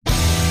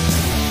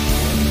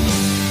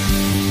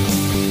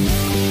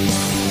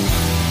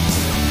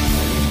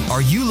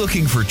Are you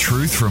looking for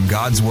truth from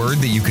God's Word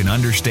that you can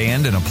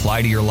understand and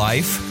apply to your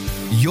life?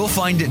 You'll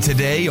find it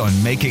today on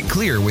Make It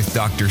Clear with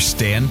Dr.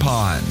 Stan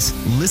Ponz.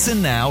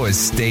 Listen now as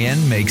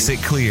Stan makes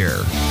it clear.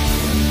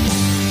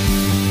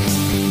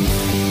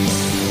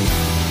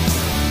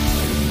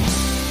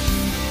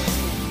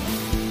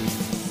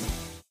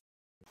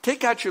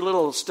 Take out your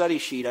little study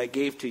sheet I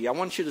gave to you. I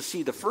want you to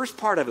see the first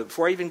part of it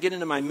before I even get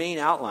into my main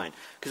outline,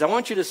 because I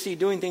want you to see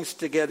doing things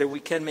together, we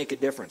can make a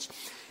difference.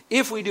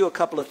 If we do a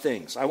couple of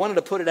things, I wanted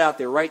to put it out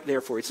there right there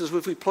for you. It says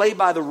if we play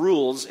by the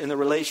rules in the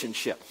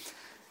relationship.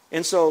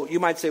 And so you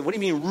might say, what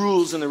do you mean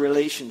rules in the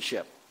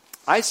relationship?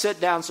 I set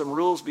down some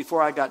rules before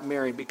I got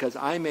married because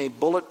I'm a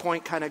bullet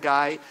point kind of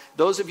guy.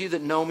 Those of you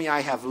that know me,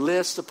 I have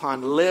lists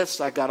upon lists.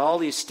 I got all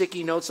these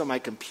sticky notes on my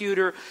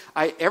computer.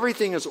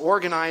 Everything is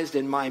organized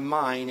in my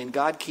mind, and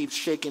God keeps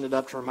shaking it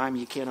up to remind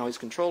me you can't always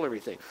control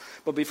everything.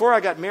 But before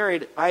I got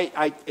married,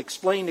 I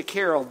explained to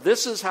Carol,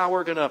 this is how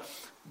we're going to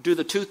do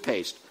the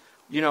toothpaste.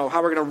 You know,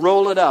 how we're going to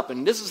roll it up.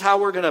 And this is how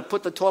we're going to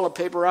put the toilet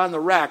paper on the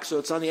rack so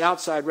it's on the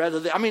outside rather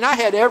than... I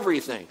had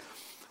everything.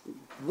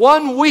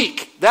 1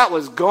 week, that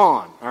was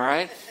gone, all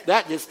right?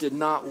 That just did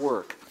not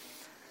work.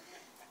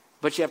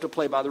 But you have to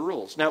play by the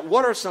rules. Now,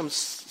 what are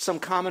some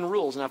common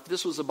rules? Now, if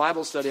this was a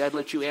Bible study, I'd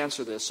let you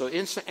answer this. So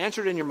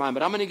answer it in your mind,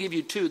 but I'm going to give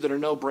you two that are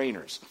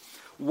no-brainers.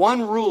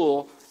 One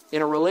rule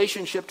in a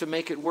relationship to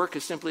make it work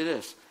is simply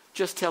this.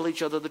 Just tell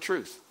each other the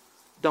truth.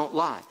 Don't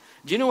lie.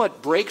 Do you know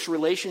what breaks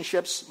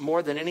relationships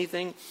more than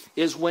anything?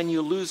 Is when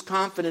you lose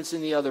confidence in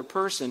the other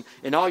person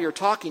and all you're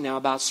talking now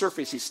about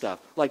surfacey stuff,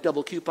 like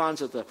double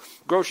coupons at the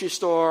grocery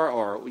store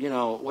or, you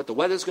know, what the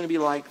weather's going to be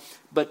like.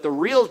 But the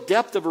real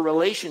depth of a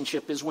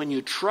relationship is when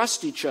you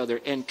trust each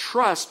other, and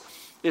trust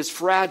is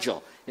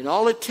fragile. And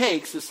all it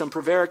takes is some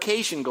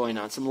prevarication going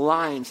on, some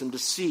lying, some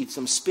deceit,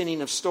 some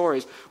spinning of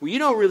stories where you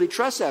don't really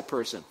trust that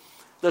person.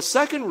 The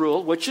second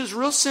rule, which is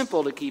real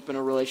simple to keep in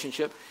a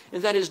relationship,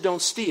 is that is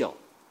don't steal.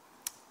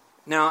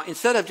 Now,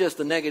 instead of just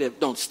the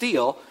negative, don't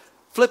steal,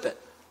 flip it.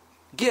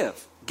 Give.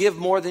 Give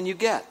more than you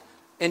get.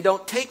 And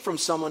don't take from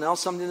someone else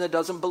something that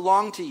doesn't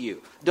belong to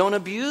you. Don't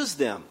abuse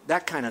them,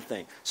 that kind of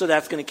thing. So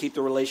that's going to keep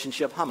the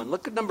relationship humming.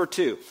 Look at number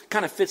 2.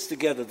 Kind of fits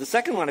together. The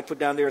second one I put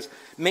down there is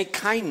make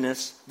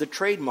kindness the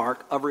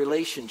trademark of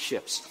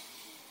relationships.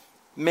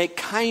 Make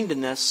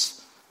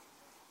kindness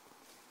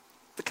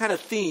the kind of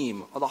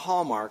theme or the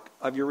hallmark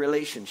of your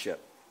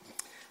relationship.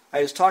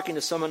 I was talking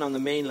to someone on the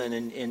mainland,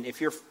 and if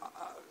you're...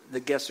 the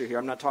guests are here.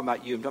 I'm not talking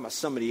about you. I'm talking about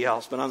somebody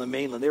else. But on the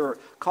mainland, they were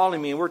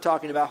calling me, and we're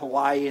talking about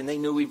Hawaii, and they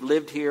knew we've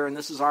lived here, and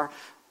this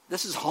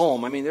is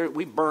home.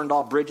 We burned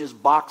all bridges,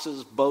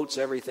 boxes, boats,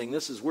 everything.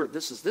 This is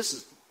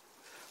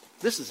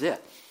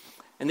it.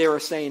 And they were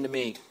saying to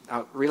me,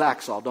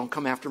 relax, all. Don't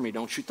come after me.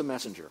 Don't shoot the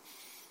messenger.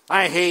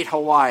 I hate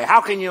Hawaii.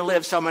 How can you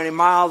live so many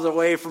miles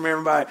away from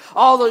everybody?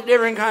 All the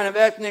different kind of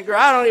ethnic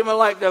groups. I don't even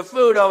like the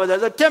food over there.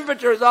 The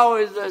temperature is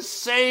always the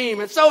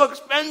same. It's so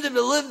expensive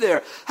to live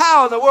there.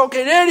 How in the world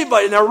can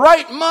anybody in their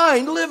right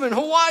mind live in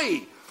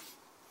Hawaii?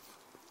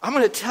 I'm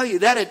going to tell you,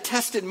 that had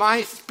tested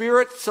my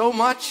spirit so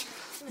much,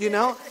 you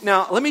know.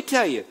 Now, let me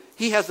tell you,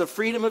 he has the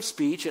freedom of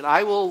speech, and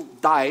I will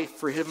die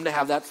for him to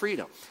have that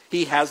freedom.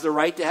 He has the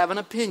right to have an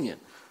opinion.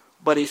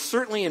 But he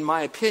certainly, in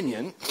my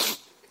opinion...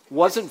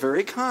 wasn't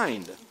very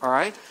kind, all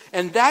right?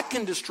 And that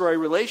can destroy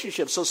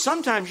relationships. So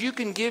sometimes you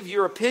can give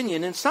your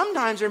opinion, and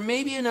sometimes there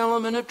may be an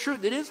element of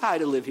truth. It is high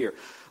to live here.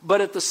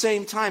 But at the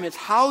same time, it's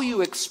how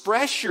you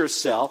express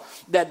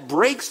yourself that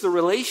breaks the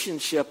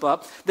relationship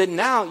up, that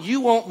now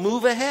you won't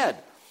move ahead.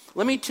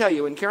 Let me tell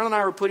you, when Carol and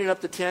I were putting up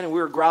the tent and we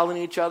were growling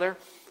at each other,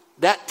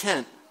 that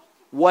tent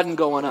wasn't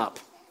going up,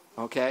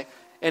 okay?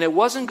 And it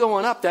wasn't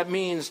going up. That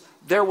means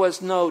there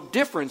was no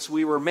difference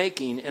we were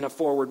making in a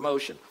forward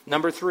motion.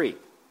 Number 3.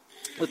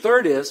 The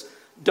third is,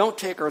 don't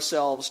take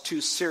ourselves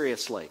too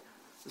seriously.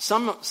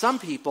 Some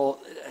people,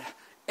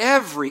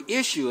 every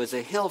issue is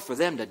a hill for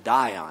them to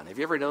die on. Have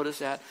you ever noticed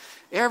that?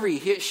 Every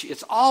issue,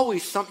 it's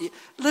always something.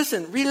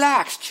 Listen,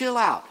 relax, chill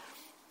out.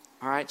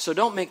 All right? So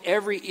don't make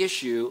every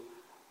issue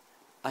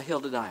a hill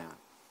to die on.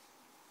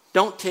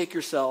 Don't take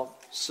yourself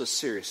so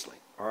seriously.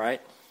 All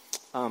right?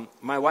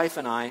 My wife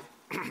and I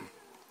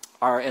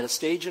are at a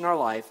stage in our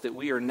life that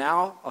we are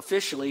now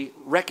officially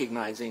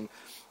recognizing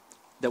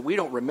that we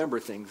don't remember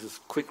things as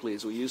quickly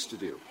as we used to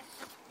do.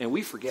 And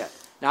we forget.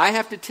 Now, I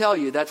have to tell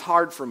you, that's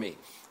hard for me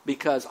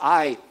because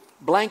I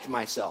blanked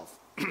myself.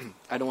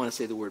 I don't want to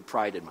say the word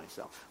pride in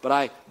myself, but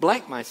I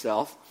blanked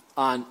myself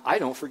on I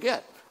don't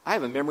forget. I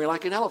have a memory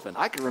like an elephant.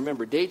 I can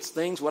remember dates,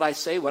 things, what I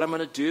say, what I'm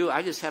going to do.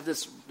 I just have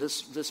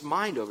this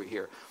mind over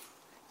here.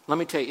 Let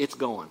me tell you, it's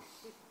going.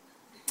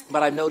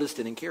 But I've noticed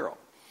it in Carol.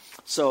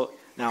 So,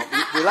 now,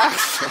 relax.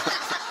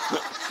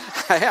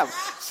 I have.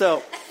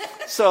 So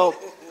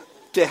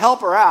to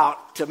help her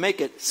out, to make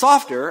it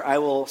softer, I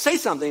will say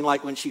something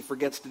like when she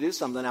forgets to do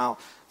something, I'll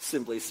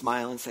simply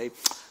smile and say,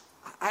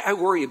 I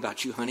worry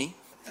about you, honey.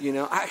 You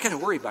know, I kind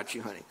of worry about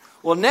you, honey.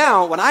 Well,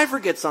 now, when I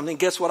forget something,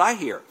 guess what I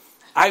hear?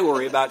 I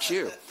worry about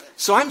you.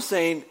 So I'm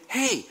saying,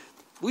 hey,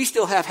 We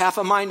still have half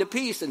a mind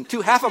apiece, and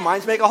 2 half a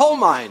minds make a whole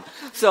mind.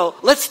 So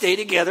let's stay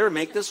together and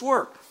make this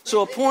work.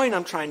 So a point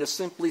I'm trying to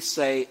simply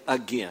say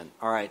again,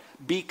 all right,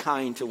 be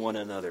kind to one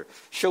another.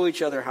 Show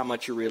each other how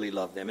much you really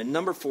love them. And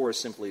number 4 is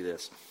simply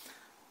this.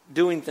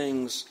 Doing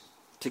things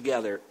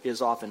together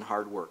is often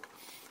hard work.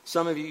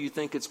 Some of you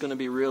think it's going to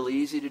be real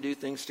easy to do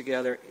things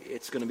together.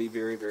 It's going to be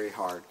very, very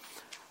hard.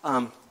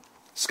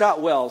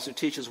 Scott Wells, who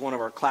teaches one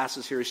of our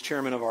classes here, is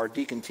chairman of our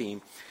deacon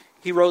team.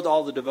 He wrote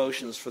all the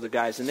devotions for the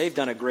guys, and they've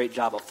done a great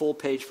job. A full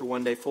page for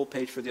one day, full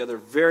page for the other.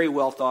 Very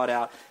well thought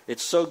out.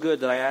 It's so good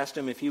that I asked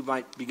him if you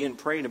might begin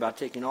praying about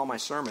taking all my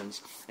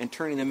sermons and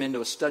turning them into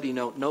a study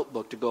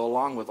notebook to go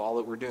along with all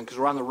that we're doing. Because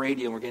we're on the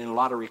radio and we're getting a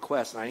lot of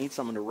requests, and I need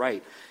someone to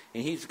write.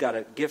 And he's got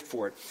a gift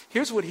for it.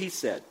 Here's what he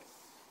said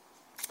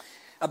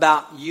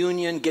about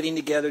union, getting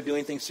together,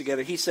 doing things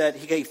together. He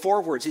gave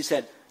 4 words. He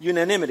said,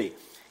 unanimity.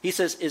 He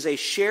says, is a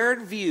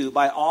shared view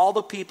by all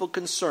the people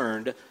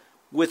concerned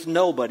with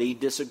nobody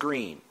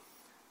disagreeing.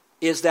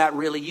 Is that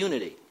really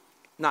unity?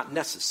 Not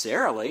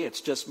necessarily.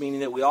 It's just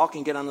meaning that we all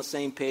can get on the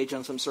same page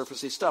on some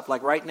surfacey stuff.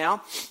 Like right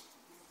now,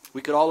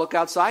 we could all look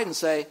outside and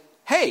say,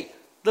 hey,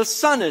 the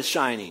sun is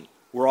shining.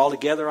 We're all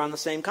together on the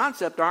same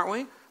concept, aren't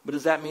we? But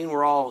does that mean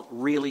we're all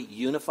really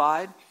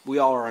unified? We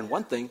all are on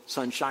one thing,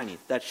 sun shining.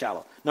 That's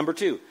shallow. Number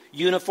 2,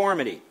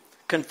 uniformity.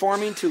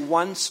 Conforming to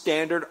one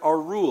standard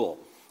or rule.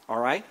 All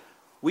right?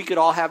 We could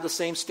all have the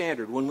same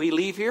standard. When we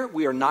leave here,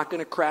 we are not going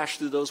to crash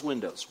through those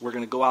windows. We're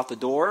going to go out the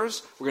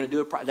doors. We're going to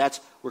do it.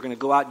 We're going to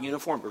go out in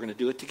uniform. We're going to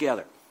do it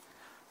together.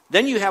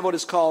 Then you have what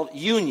is called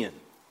union.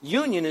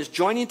 Union is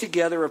joining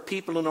together of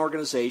people and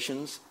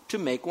organizations to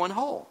make one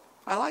whole.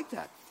 I like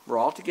that. We're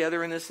all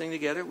together in this thing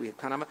together. We have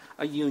kind of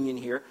a union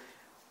here.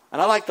 And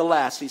I like the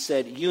last. He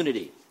said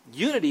unity.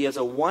 Unity is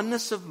a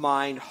oneness of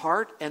mind,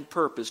 heart, and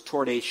purpose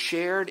toward a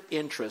shared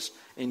interest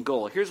and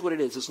goal. Here's what it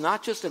is. It's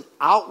not just an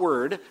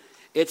outward.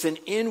 It's an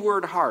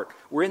inward heart.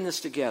 We're in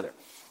this together.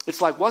 It's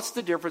like, what's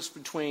the difference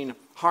between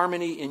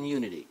harmony and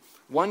unity?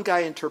 One guy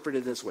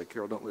interpreted it this way.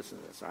 Carol, don't listen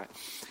to this, all right?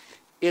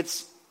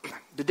 It's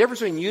the difference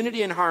between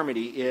unity and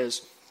harmony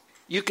is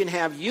you can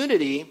have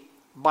unity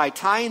by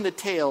tying the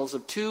tails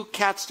of 2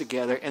 cats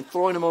together and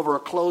throwing them over a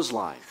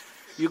clothesline.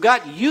 You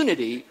got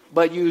unity,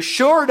 but you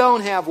sure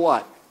don't have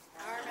what?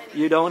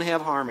 Harmony. You don't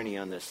have harmony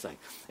on this thing.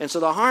 And so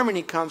the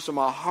harmony comes from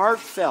a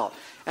heartfelt.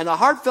 And the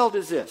heartfelt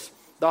is this.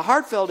 The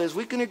heartfelt is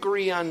we can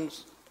agree on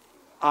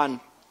let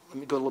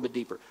me go a little bit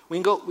deeper.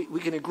 We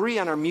can agree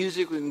on our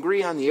music, we can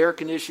agree on the air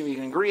conditioning, we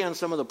can agree on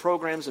some of the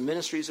programs and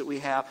ministries that we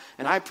have,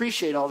 and I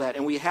appreciate all that,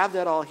 and we have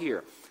that all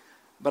here.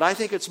 But I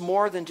think it's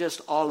more than just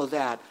all of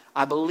that.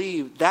 I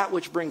believe that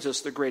which brings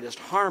us the greatest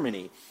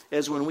harmony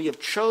is when we have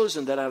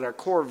chosen that at our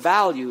core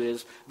value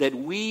is that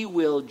we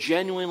will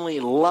genuinely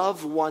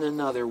love one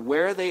another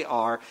where they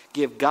are,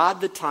 give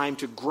God the time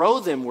to grow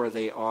them where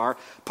they are,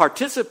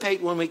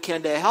 participate when we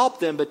can to help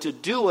them, but to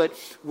do it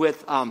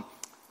with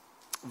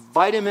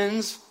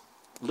vitamins,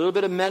 a little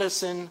bit of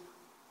medicine,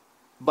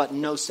 but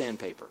no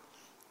sandpaper.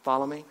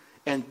 Follow me?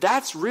 And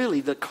that's really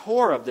the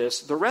core of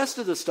this. The rest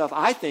of the stuff,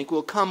 I think,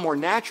 will come more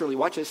naturally,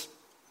 watch this,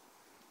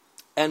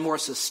 and more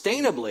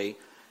sustainably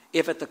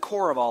if at the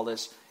core of all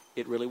this,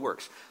 it really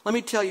works. Let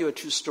me tell you a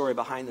true story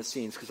behind the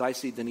scenes, because I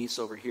see Denise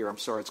over here. I'm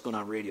sorry, it's going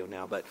on radio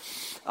now. But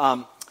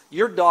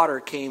your daughter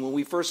came when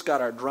we first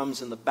got our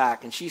drums in the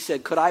back, and she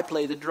said, could I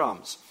play the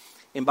drums?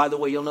 And by the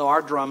way, you'll know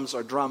our drums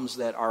are drums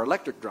that are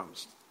electric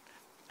drums.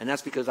 And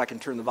that's because I can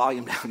turn the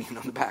volume down even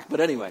on the back. But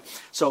anyway,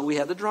 so we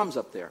had the drums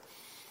up there.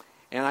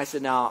 And I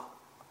said, now,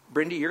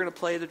 Brindy, you're going to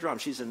play the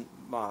drums. She's in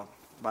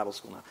Bible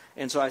school now.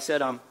 And so I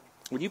said,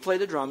 when you play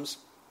the drums,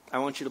 I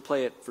want you to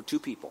play it for 2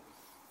 people.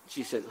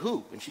 She said,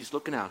 who? And she's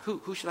looking out.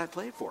 Who should I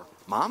play it for?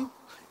 Mom?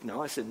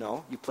 No, I said,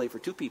 no, you play for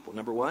 2 people.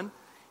 Number 1,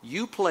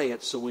 you play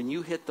it so when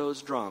you hit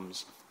those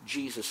drums,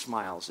 Jesus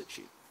smiles at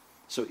you.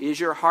 So is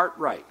your heart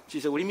right? She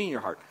said, what do you mean your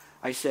heart?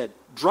 I said,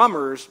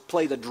 drummers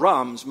play the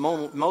drums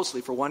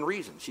mostly for one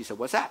reason. She said,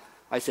 what's that?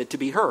 I said, to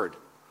be heard.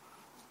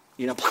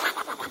 You know,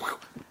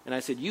 and I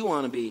said, you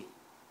want to be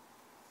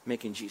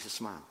making Jesus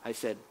smile. I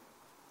said,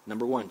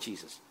 number 1,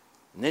 Jesus.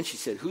 And then she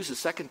said, who's the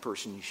second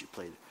person you should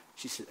play?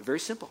 She said, very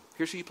simple.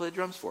 Here's who you play the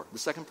drums for, the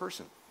second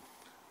person.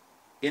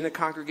 In a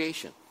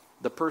congregation,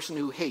 the person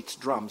who hates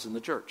drums in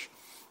the church.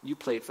 You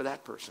play it for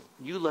that person.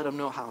 You let them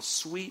know how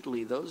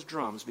sweetly those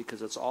drums,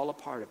 because it's all a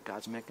part of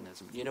God's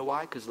mechanism. You know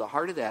why? Because the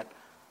heart of that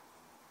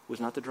was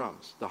not the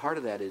drums. The heart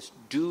of that is,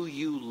 do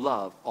you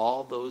love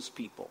all those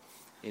people?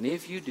 And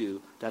if you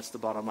do, that's the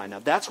bottom line. Now,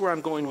 that's where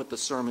I'm going with the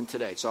sermon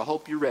today. So I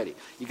hope you're ready.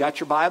 You got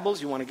your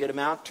Bibles? You want to get them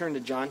out? Turn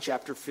to John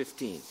chapter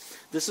 15.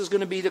 This is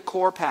going to be the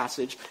core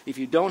passage. If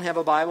you don't have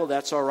a Bible,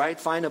 that's all right.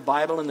 Find a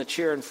Bible in the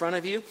chair in front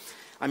of you.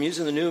 I'm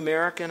using the New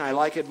American. I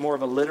like it more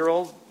of a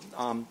literal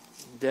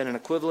than an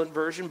equivalent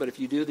version. But if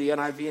you do the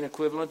NIV and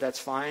equivalent, that's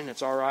fine.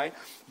 That's all right.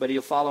 But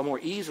you'll follow more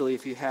easily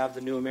if you have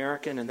the New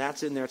American. And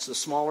that's in there. It's the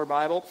smaller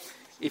Bible.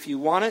 If you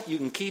want it, you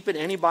can keep it.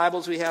 Any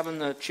Bibles we have in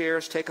the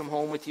chairs, take them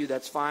home with you.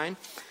 That's fine.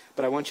 But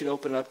but I want you to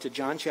open it up to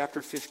John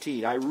chapter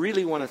 15. I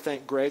really want to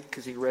thank Greg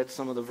because he read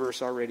some of the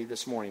verse already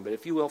this morning. But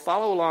if you will,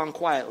 follow along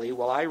quietly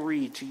while I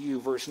read to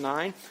you verse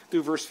 9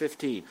 through verse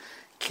 15.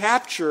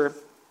 Capture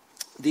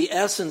the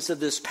essence of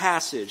this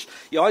passage.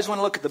 You always want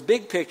to look at the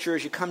big picture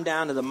as you come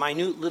down to the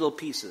minute little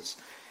pieces.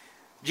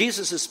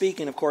 Jesus is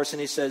speaking, of course,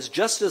 and he says,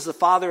 just as the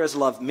Father has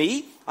loved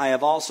me, I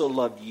have also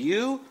loved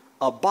you.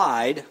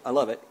 Abide, I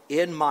love it,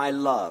 in my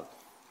love.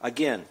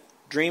 Again,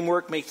 dream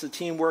work makes the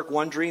team work.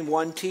 One dream,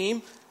 one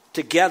team.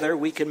 Together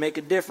we can make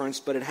a difference,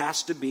 but it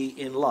has to be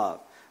in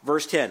love.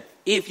 Verse 10,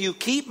 if you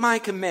keep my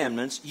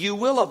commandments, you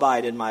will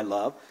abide in my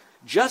love,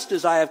 just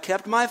as I have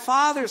kept my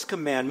Father's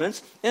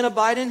commandments and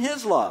abide in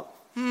his love.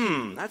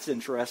 That's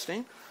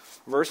interesting.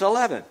 Verse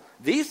 11,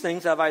 these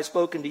things have I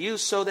spoken to you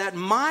so that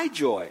my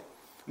joy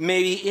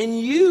may be in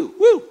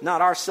you.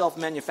 Not our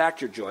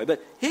self-manufactured joy,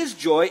 but his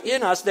joy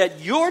in us, that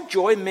your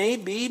joy may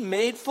be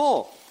made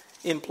full.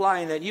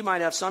 Implying that you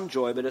might have some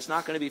joy, but it's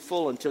not going to be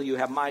full until you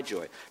have my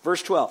joy.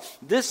 Verse 12,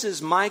 this is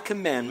my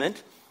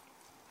commandment,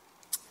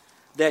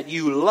 that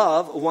you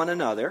love one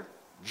another,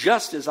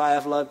 just as I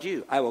have loved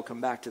you. I will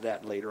come back to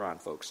that later on,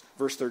 folks.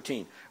 Verse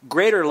 13,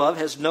 greater love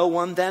has no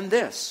one than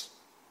this,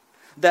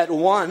 that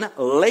one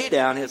lay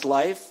down his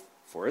life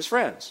for his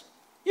friends.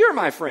 You're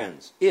my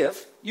friends,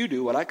 if you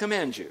do what I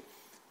command you.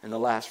 And the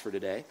last for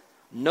today,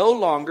 no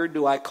longer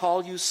do I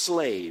call you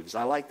slaves.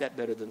 I like that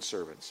better than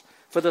servants.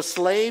 For the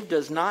slave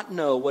does not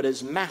know what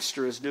his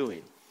master is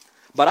doing.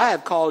 But I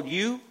have called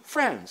you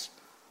friends.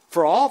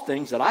 For all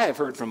things that I have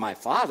heard from my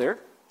Father,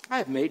 I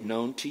have made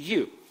known to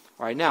you.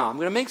 All right, now I'm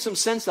going to make some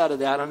sense out of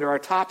that under our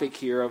topic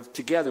here of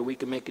together we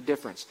can make a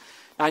difference.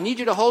 Now, I need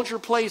you to hold your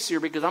place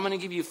here because I'm going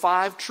to give you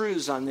 5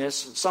 truths on this.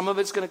 Some of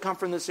it's going to come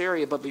from this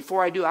area, but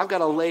before I do, I've got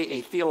to lay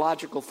a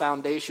theological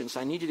foundation.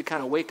 So I need you to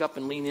kind of wake up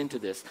and lean into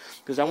this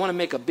because I want to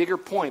make a bigger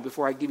point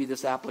before I give you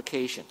this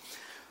application.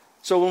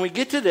 So when we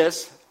get to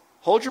this,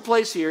 hold your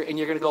place here, and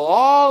you're going to go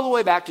all the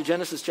way back to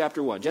Genesis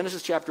chapter 1.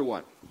 Genesis chapter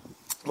 1.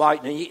 Well,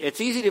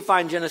 it's easy to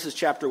find Genesis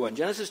chapter 1.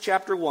 Genesis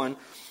chapter 1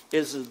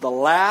 is the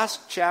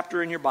last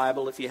chapter in your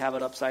Bible if you have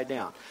it upside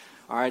down.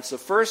 All right, so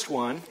first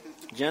one,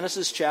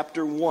 Genesis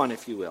chapter 1,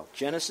 if you will.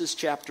 Genesis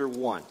chapter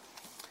 1.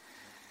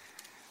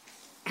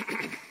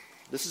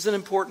 This is an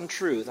important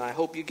truth, and I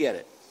hope you get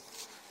it.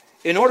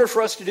 In order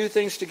for us to do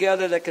things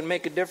together that can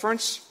make a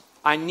difference,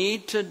 I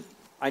need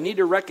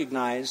to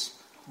recognize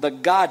the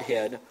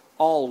Godhead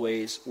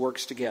always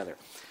works together.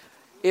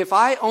 If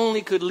I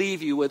only could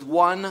leave you with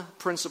one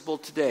principle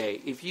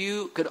today, if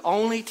you could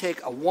only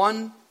take a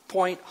 1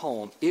 point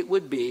home, it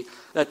would be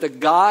that the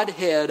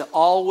Godhead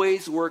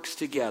always works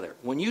together.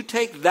 When you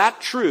take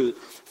that truth,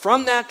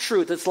 from that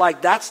truth, it's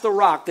like that's the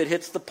rock that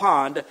hits the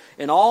pond,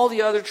 and all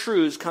the other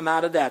truths come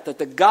out of that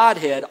the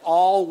Godhead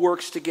all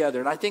works together.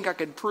 And I think I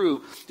could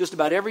prove just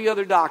about every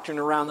other doctrine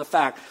around the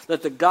fact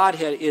that the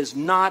Godhead is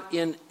not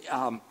in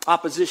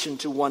opposition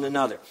to one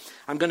another.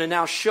 I'm going to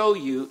now show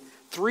you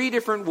 3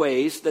 different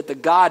ways that the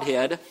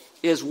Godhead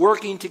is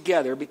working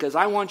together because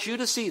I want you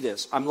to see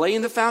this. I'm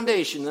laying the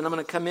foundation, then I'm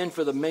going to come in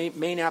for the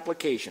main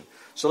application.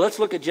 So let's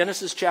look at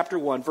Genesis chapter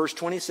 1, verse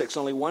 26,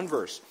 only one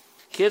verse.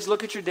 Kids,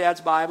 look at your dad's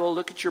Bible,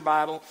 look at your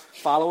Bible,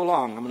 follow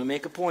along. I'm going to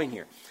make a point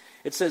here.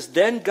 It says,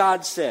 then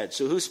God said,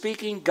 so who's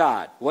speaking?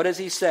 God. What does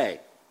he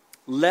say?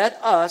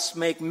 Let us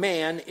make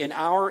man in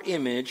our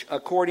image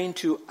according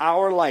to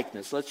our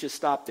likeness. Let's just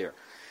stop there.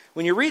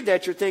 When you read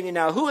that, you're thinking,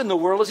 now, who in the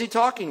world is he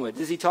talking with?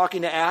 Is he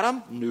talking to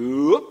Adam?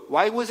 No.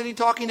 Why wasn't he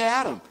talking to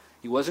Adam?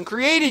 He wasn't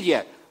created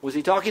yet. Was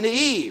he talking to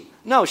Eve?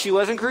 No, she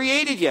wasn't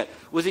created yet.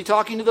 Was he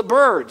talking to the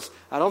birds?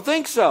 I don't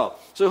think so.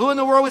 So who in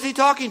the world was he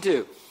talking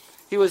to?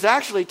 He was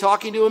actually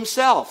talking to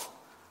himself.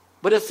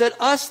 But it said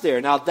us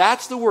there. Now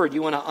that's the word.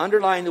 You want to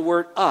underline the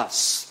word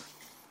us.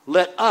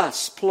 Let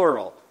us,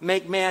 plural,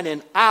 make man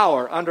in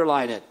our,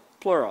 underline it,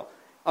 plural,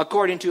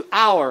 according to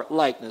our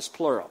likeness,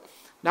 plural.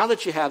 Now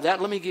that you have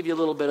that, let me give you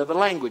a little bit of a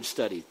language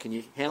study. Can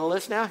you handle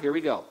this now? Here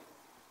we go.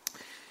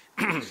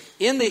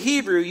 In the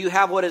Hebrew, you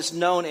have what is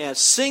known as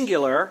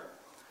singular,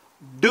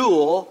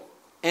 dual,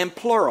 and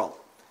plural.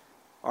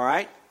 All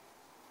right?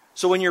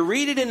 So when you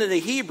read it into the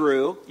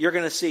Hebrew, you're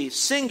going to see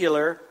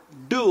singular,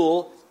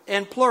 dual,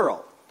 and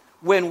plural.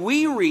 When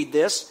we read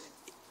this,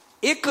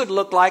 it could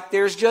look like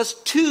there's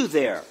just 2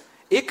 there.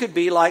 It could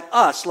be like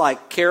us,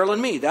 like Carol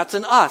and me. That's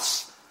an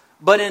us.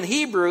 But in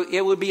Hebrew,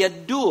 it would be a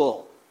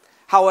dual.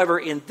 However,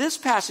 in this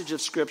passage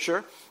of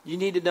Scripture, you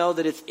need to know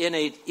that it's in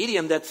an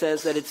idiom that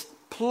says that it's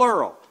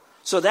plural.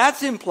 So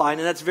that's implying,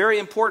 and that's very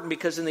important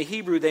because in the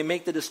Hebrew they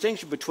make the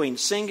distinction between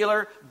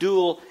singular,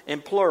 dual,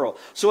 and plural.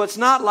 So it's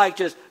not like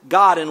just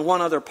God and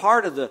one other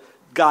part of the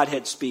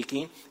Godhead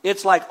speaking.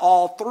 It's like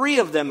all 3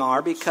 of them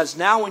are because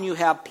now when you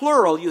have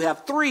plural, you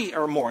have 3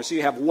 or more. So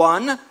you have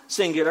 1,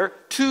 singular,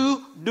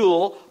 2,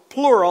 dual,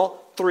 plural,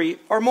 3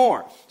 or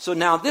more. So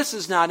now this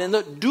is not in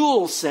the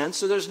dual sense,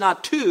 so there's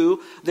not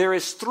 2, there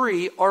is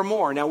 3 or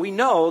more. Now we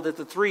know that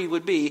the 3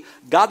 would be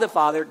God the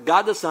Father,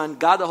 God the Son,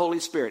 God the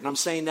Holy Spirit. And I'm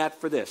saying that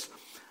for this.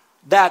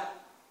 That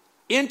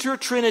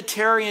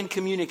intertrinitarian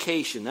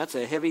communication. That's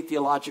a heavy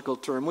theological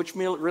term, which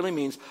really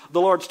means the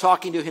Lord's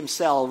talking to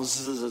himself.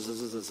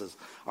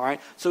 All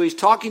right? So he's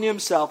talking to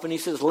himself, and he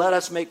says, let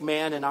us make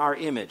man in our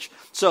image.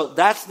 So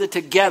that's the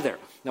together.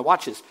 Now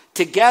watch this.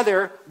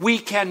 Together, we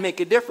can make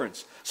a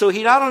difference. So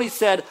he not only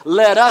said,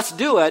 let us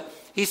do it,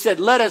 he said,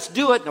 let us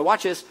do it. Now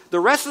watch this. The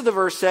rest of the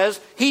verse says,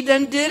 he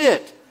then did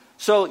it.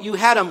 So you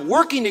had them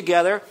working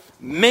together,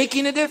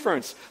 making a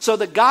difference. So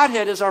the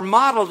Godhead is our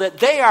model that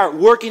they are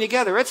working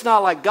together. It's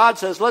not like God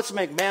says, let's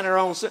make man our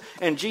own,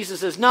 and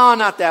Jesus says, no,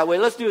 not that way.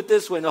 Let's do it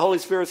this way. And the Holy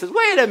Spirit says,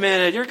 wait a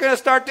minute, you're going to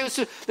start this.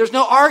 There's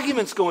no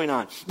arguments going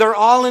on. They're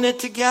all in it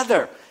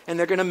together, and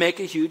they're going to make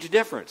a huge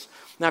difference.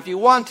 Now, if you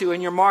want to,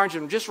 in your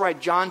margin, just write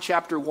John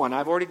chapter 1.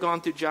 I've already gone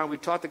through John. We've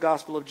taught the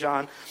Gospel of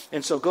John.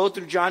 And so go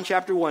through John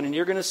chapter 1, and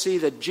you're going to see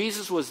that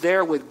Jesus was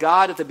there with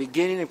God at the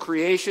beginning of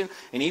creation,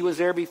 and he was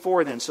there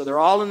before then. So they're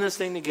all in this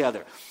thing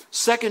together.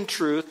 Second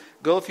truth,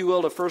 go, if you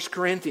will, to 1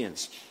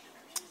 Corinthians.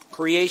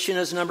 Creation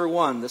is number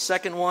one. The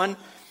second one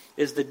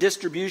is the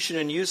distribution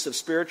and use of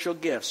spiritual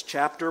gifts.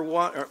 Chapter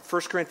 1, or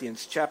 1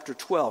 Corinthians chapter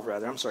 12,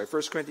 rather. 1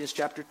 Corinthians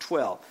chapter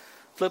 12.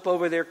 Flip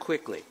over there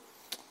quickly.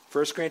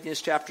 1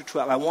 Corinthians chapter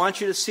 12. I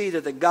want you to see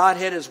that the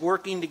Godhead is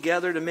working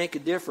together to make a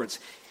difference.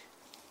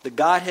 The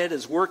Godhead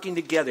is working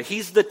together.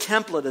 He's the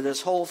template of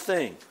this whole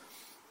thing.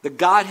 The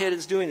Godhead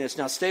is doing this.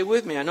 Now stay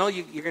with me. I know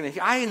you're going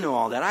to, I know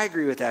all that. I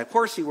agree with that. Of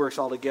course he works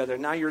all together.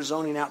 Now you're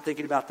zoning out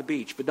thinking about the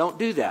beach. But don't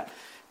do that.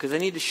 Because I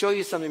need to show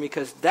you something,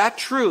 because that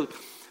truth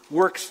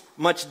works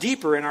much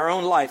deeper in our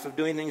own life of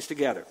doing things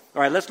together.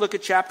 All right, let's look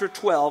at chapter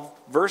 12,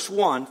 verse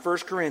 1, 1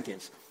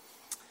 Corinthians.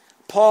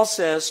 Paul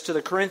says to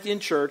the Corinthian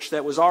church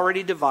that was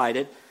already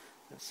divided,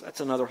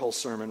 that's another whole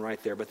sermon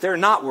right there, but they're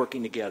not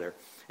working together.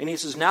 And he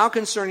says, now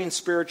concerning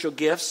spiritual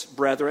gifts,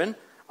 brethren,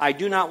 I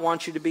do not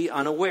want you to be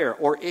unaware,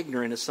 or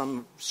ignorant, as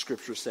some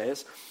scripture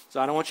says.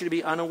 So I don't want you to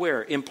be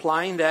unaware,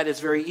 implying that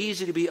it's very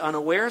easy to be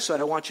unaware, so I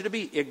don't want you to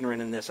be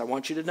ignorant in this. I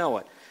want you to know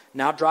it.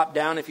 Now drop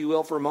down, if you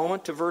will, for a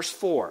moment to verse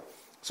 4.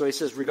 So he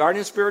says,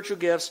 regarding spiritual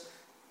gifts,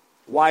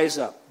 wise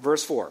up.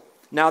 Verse 4.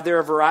 Now there are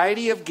a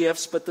variety of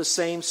gifts, but the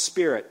same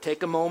Spirit.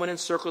 Take a moment and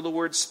circle the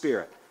word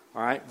Spirit.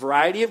 All right?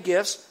 Variety of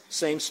gifts,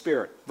 same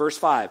Spirit. Verse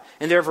 5.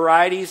 And there are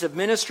varieties of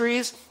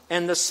ministries,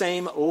 and the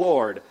same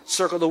Lord.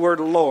 Circle the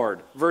word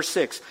Lord. Verse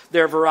 6.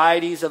 There are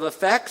varieties of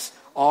effects,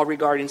 all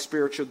regarding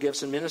spiritual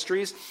gifts and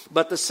ministries,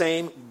 but the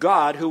same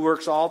God who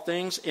works all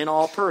things in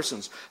all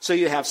persons. So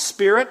you have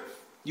Spirit,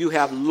 you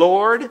have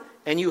Lord,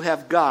 and you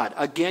have God.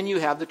 Again, you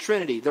have the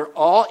Trinity. They're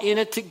all in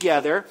it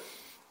together,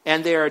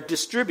 and they are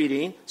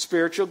distributing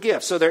spiritual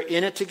gifts. So they're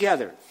in it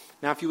together.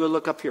 Now, if you would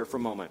look up here for a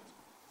moment.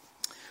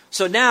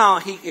 So now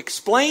he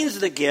explains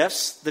the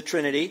gifts, the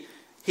Trinity.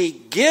 He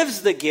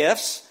gives the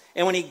gifts.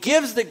 And when he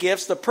gives the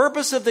gifts, the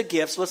purpose of the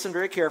gifts, listen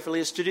very carefully,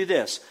 is to do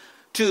this.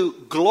 To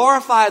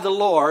glorify the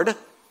Lord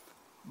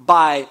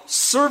by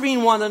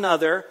serving one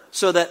another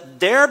so that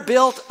they're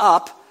built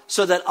up,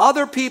 so that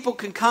other people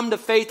can come to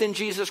faith in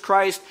Jesus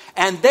Christ,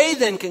 and they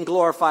then can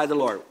glorify the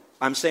Lord.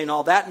 I'm saying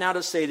all that now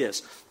to say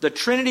this. The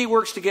Trinity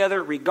works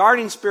together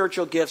regarding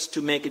spiritual gifts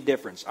to make a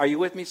difference. Are you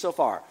with me so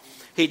far?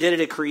 He did it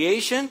at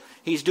creation.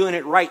 He's doing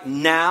it right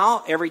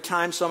now. Every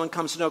time someone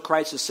comes to know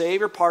Christ as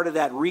Savior, part of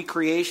that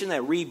recreation,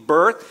 that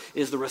rebirth,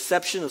 is the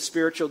reception of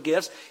spiritual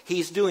gifts.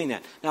 He's doing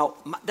that. Now,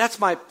 that's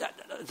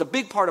a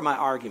big part of my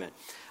argument.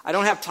 I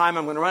don't have time.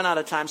 I'm going to run out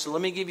of time, so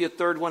let me give you a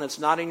third one. It's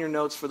not in your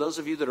notes. For those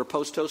of you that are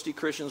post-toasty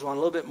Christians, want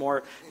a little bit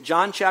more.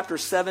 John chapter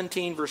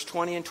 17, verse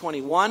 20 and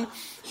 21.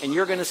 And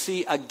you're going to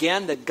see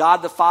again that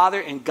God the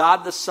Father and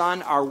God the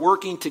Son are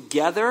working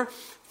together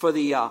for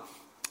the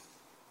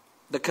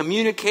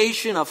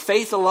communication of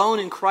faith alone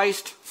in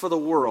Christ for the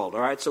world.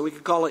 All right, so we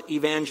could call it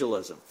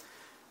evangelism.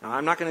 Now,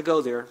 I'm not going to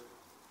go there.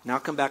 Now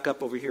come back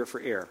up over here for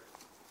air.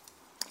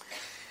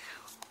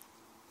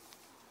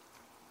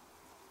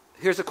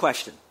 Here's a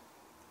question.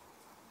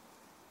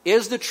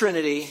 Is the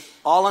Trinity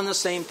all on the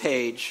same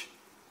page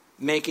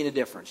making a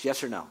difference?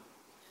 Yes or no?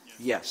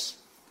 Yes.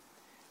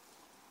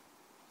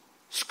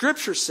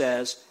 Scripture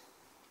says,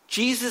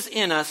 Jesus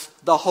in us,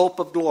 the hope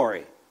of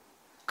glory.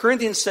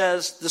 Corinthians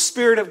says, the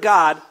Spirit of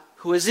God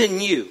who is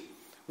in you.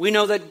 We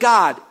know that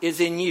God is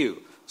in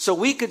you. So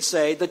we could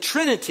say the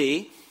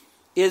Trinity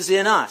is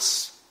in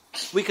us.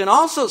 We can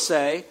also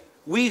say,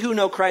 we who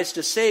know Christ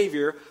as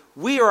Savior,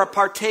 we are a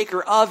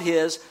partaker of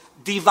His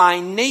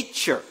divine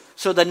nature.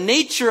 So the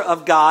nature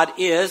of God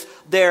is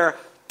their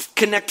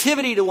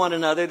connectivity to one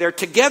another, their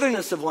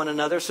togetherness of one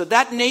another. So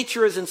that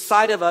nature is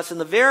inside of us,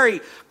 and the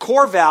very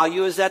core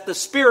value is that the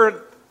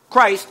Spirit,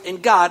 Christ,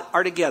 and God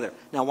are together.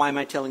 Now, why am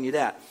I telling you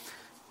that?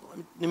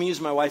 Let me use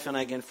my wife and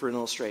I again for an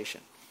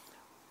illustration.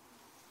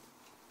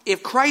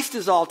 If Christ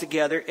is all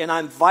together, and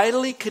I'm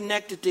vitally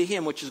connected to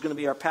Him, which is going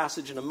to be our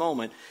passage in a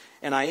moment,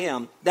 and I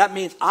am, that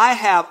means I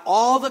have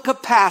all the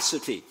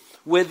capacity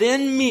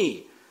within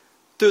me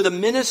through the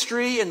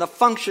ministry and the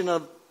function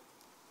of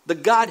the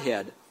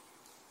Godhead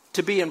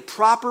to be in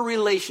proper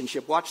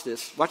relationship. Watch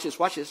this, watch this,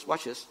 watch this,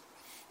 watch this.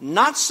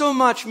 Not so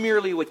much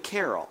merely with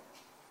Carol,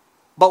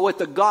 but with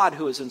the God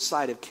who is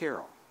inside of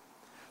Carol.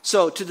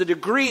 So to the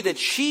degree that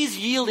she's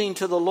yielding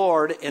to the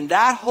Lord and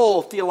that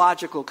whole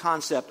theological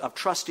concept of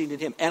trusting in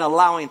him and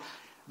allowing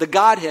the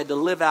Godhead to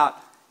live out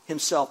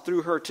himself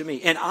through her to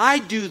me, and I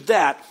do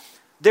that,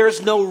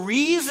 there's no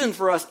reason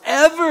for us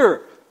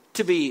ever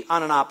to be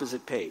on an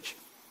opposite page.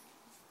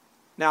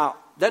 Now,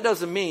 that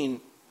doesn't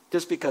mean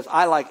just because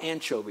I like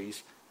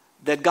anchovies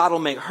that God will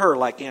make her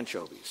like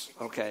anchovies.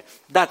 Okay?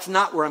 That's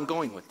not where I'm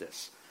going with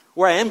this.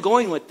 Where I am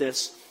going with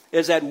this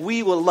is that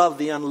we will love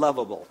the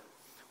unlovable.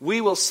 We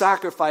will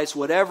sacrifice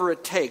whatever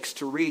it takes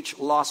to reach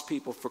lost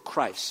people for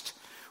Christ.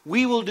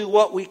 We will do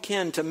what we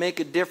can to make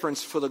a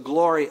difference for the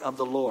glory of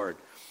the Lord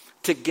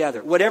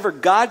together. Whatever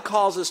God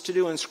calls us to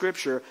do in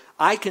Scripture,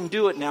 I can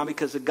do it now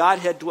because the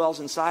Godhead dwells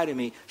inside of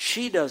me.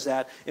 She does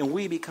that, and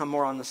we become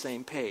more on the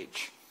same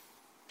page.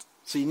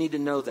 So you need to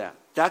know that.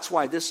 That's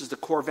why this is the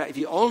core value. If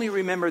you only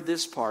remember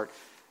this part,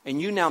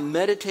 and you now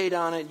meditate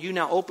on it, you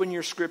now open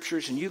your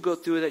Scriptures, and you go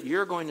through that,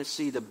 you're going to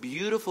see the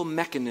beautiful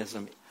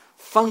mechanism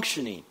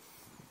functioning,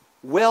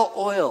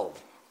 well-oiled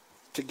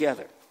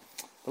together.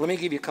 Let me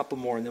give you a couple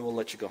more, and then we'll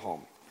let you go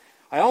home.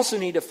 I also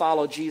need to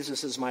follow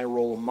Jesus as my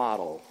role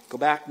model. Go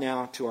back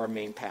now to our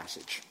main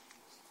passage.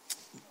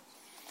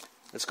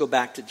 Let's go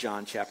back to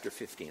John chapter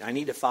 15. I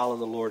need to follow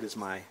the Lord as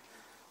my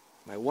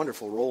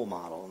wonderful role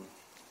model,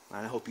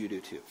 and I hope you do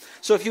too.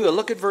 So if you will,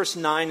 look at verse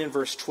 9 and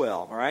verse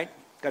 12, all right?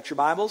 Got your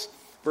Bibles?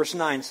 Verse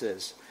 9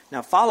 says,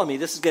 now follow me.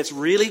 This gets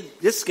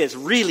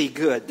really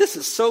good. This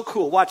is so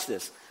cool. Watch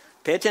this.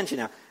 Pay attention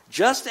now.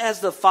 Just as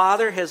the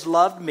Father has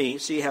loved me,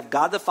 so you have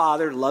God the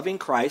Father loving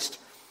Christ.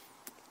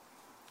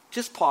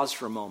 Just pause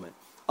for a moment.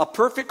 A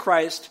perfect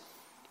Christ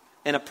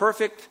and a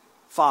perfect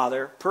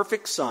Father,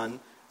 perfect Son,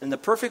 and the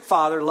perfect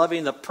Father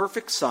loving the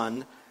perfect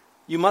Son,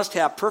 you must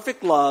have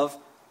perfect love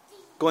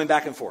going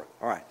back and forth.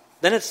 All right.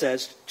 Then it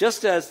says,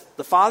 just as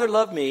the Father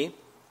loved me,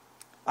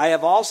 I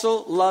have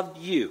also loved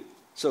you.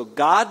 So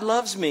God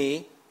loves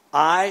me,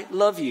 I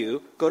love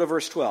you. Go to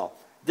verse 12.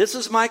 This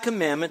is my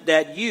commandment,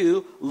 that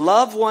you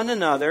love one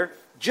another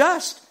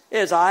just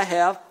as I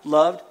have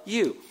loved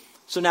you.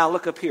 So now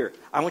look up here.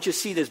 I want you to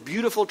see this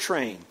beautiful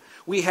train.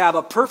 We have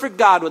a perfect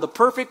God with a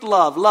perfect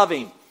love,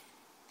 loving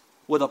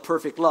with a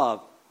perfect love,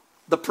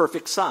 the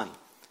perfect Son.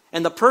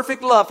 And the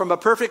perfect love from a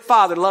perfect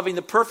Father loving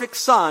the perfect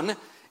Son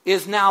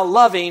is now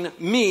loving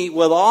me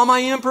with all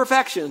my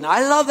imperfections. Now,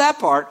 I love that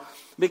part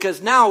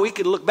because now we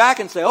can look back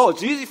and say, oh,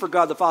 it's easy for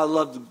God the Father to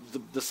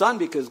love the Son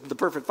because the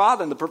perfect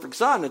Father and the perfect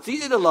Son. It's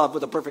easy to love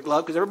with a perfect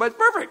love because everybody's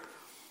perfect.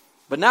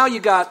 But now you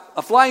got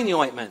a fly in the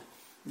ointment.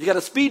 You got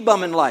a speed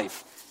bump in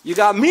life. You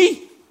got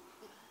me.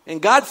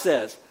 And God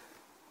says,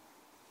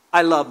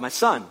 I love my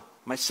Son.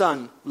 My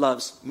Son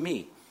loves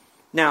me.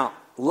 Now,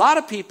 a lot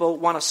of people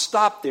want to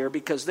stop there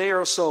because they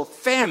are so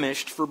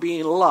famished for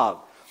being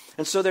loved.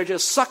 And so they're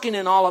just sucking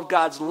in all of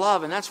God's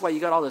love. And that's why you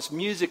got all this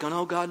music on,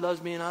 oh, God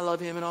loves me and I love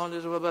him and all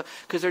this, blah, blah,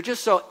 because they're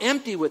just so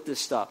empty with this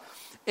stuff.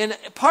 And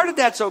part of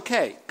that's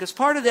okay, because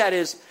part of that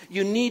is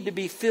you need to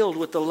be filled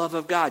with the love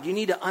of God. You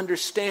need to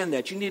understand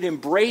that. You need to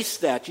embrace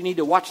that. You need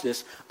to, watch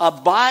this,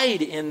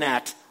 abide in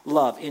that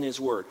love in his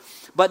word.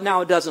 But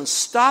now it doesn't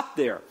stop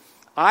there.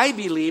 I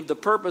believe the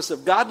purpose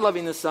of God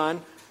loving the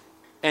Son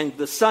and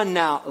the Son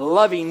now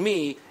loving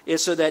me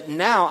is so that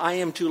now I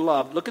am to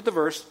love. Look at the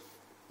verse.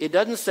 It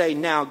doesn't say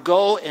now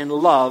go and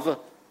love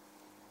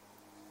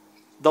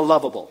the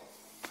lovable.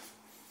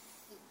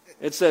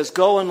 It says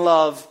go and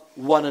love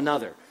one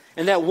another.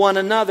 And that one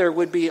another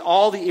would be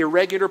all the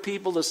irregular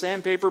people, the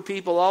sandpaper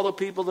people, all the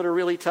people that are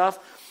really tough.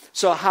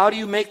 So how do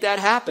you make that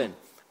happen?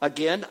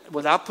 Again,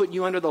 without putting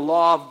you under the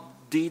law of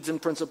deeds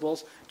and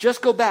principles,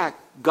 just go back.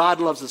 God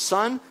loves the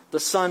Son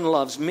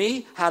loves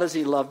me. How does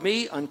he love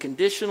me?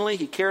 Unconditionally.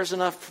 He cares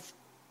enough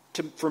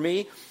for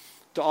me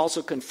to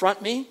also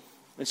confront me.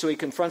 And so he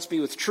confronts me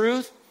with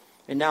truth.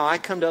 And now I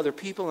come to other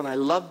people and I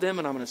love them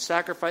and I'm going to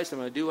sacrifice. I'm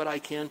going to do what I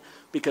can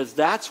because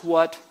that's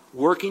what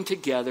working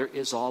together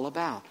is all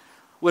about.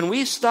 When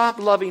we stop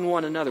loving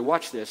one another,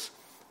 watch this,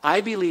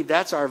 I believe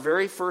that's our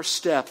very first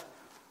step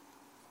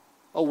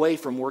away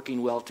from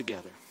working well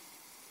together.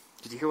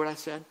 Did you hear what I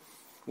said?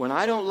 When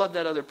I don't love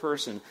that other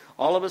person,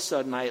 all of a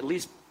sudden I at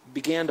least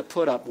began to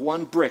put up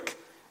one brick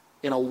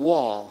in a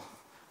wall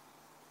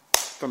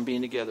from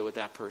being together with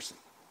that person.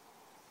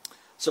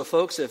 So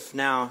folks, if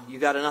now you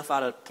got enough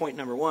out of point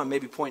number 1,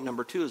 maybe point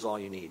number 2 is all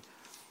you need.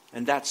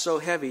 And that's so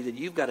heavy that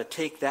you've got to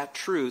take that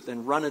truth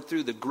and run it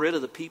through the grid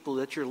of the people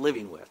that you're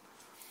living with.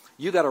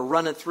 You got to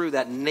run it through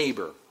that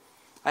neighbor.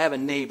 I have a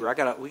neighbor.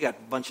 We got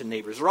a bunch of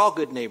neighbors. They're all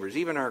good neighbors,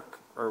 even our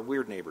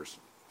weird neighbors.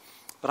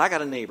 But I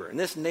got a neighbor, and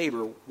this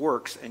neighbor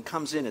works and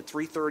comes in at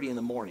 3:30 in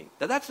the morning.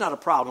 Now, that's not a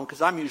problem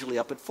because I'm usually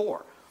up at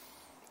 4.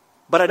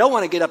 But I don't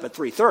want to get up at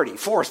 3:30.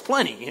 4 is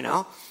plenty, you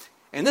know.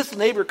 And this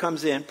neighbor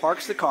comes in,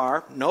 parks the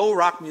car, no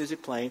rock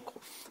music playing,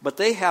 but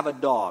they have a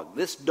dog.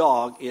 This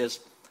dog is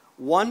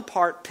 1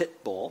 part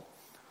pit bull,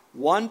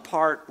 1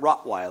 part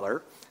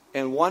Rottweiler,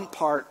 and 1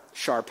 part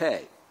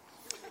Shar-Pei.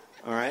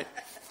 All right?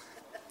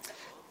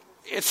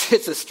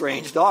 It's a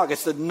strange dog.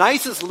 It's the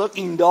nicest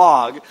looking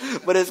dog,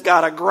 but it's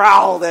got a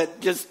growl that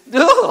just,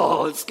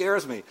 it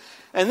scares me.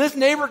 And this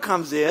neighbor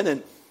comes in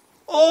and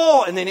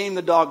they name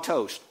the dog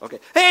Toast. Okay.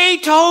 Hey,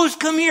 Toast,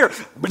 come here.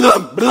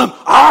 Blum, blum,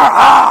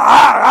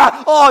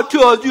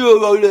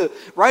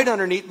 right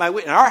underneath my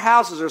window. And our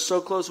houses are so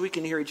close we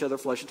can hear each other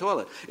flush a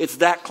toilet. It's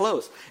that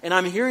close. And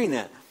I'm hearing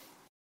that.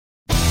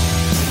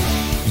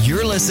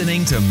 You're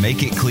listening to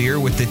Make It Clear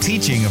with the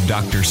teaching of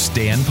Dr.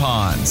 Stan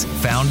Ponz,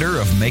 founder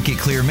of Make It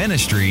Clear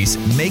Ministries.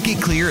 Make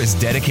It Clear is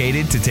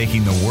dedicated to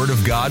taking the Word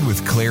of God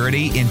with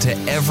clarity into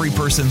every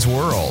person's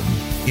world.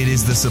 It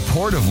is the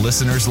support of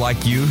listeners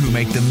like you who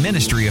make the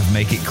ministry of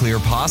Make It Clear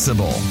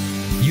possible.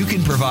 You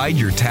can provide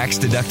your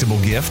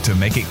tax-deductible gift to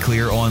Make It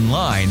Clear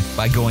online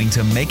by going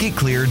to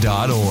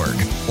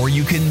makeitclear.org, or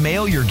you can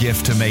mail your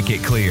gift to Make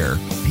It Clear,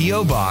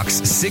 P.O. Box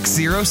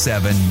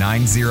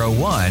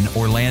 607901,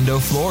 Orlando,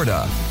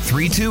 Florida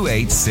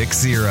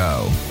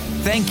 32860.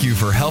 Thank you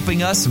for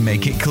helping us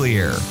make it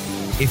clear.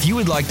 If you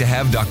would like to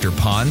have Dr.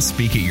 Ponz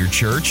speak at your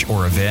church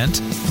or event,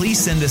 please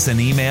send us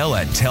an email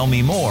at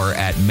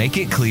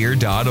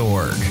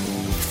tellmemore@makeitclear.org.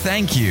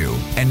 Thank you,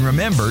 and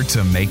remember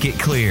to make it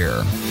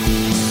clear.